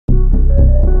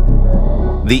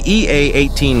The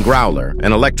EA-18 Growler,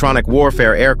 an electronic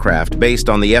warfare aircraft based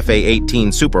on the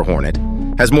FA-18 Super Hornet,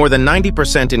 has more than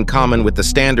 90% in common with the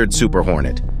standard Super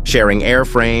Hornet, sharing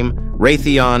airframe,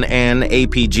 Raytheon AN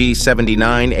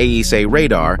APG-79 AESA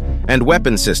radar, and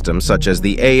weapon systems such as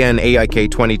the AN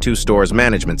AIK-22 Stores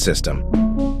Management System.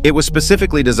 It was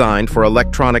specifically designed for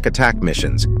electronic attack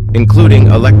missions, including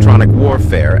electronic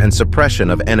warfare and suppression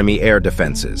of enemy air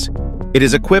defenses. It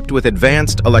is equipped with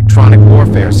advanced electronic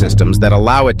warfare systems that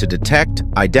allow it to detect,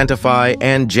 identify,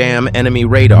 and jam enemy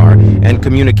radar and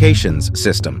communications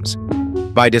systems.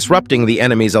 By disrupting the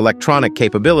enemy's electronic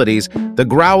capabilities, the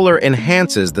Growler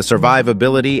enhances the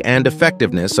survivability and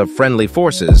effectiveness of friendly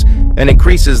forces and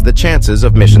increases the chances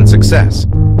of mission success.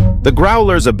 The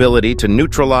Growler's ability to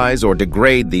neutralize or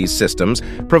degrade these systems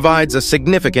provides a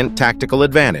significant tactical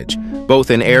advantage,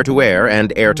 both in air-to-air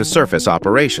and air-to-surface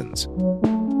operations.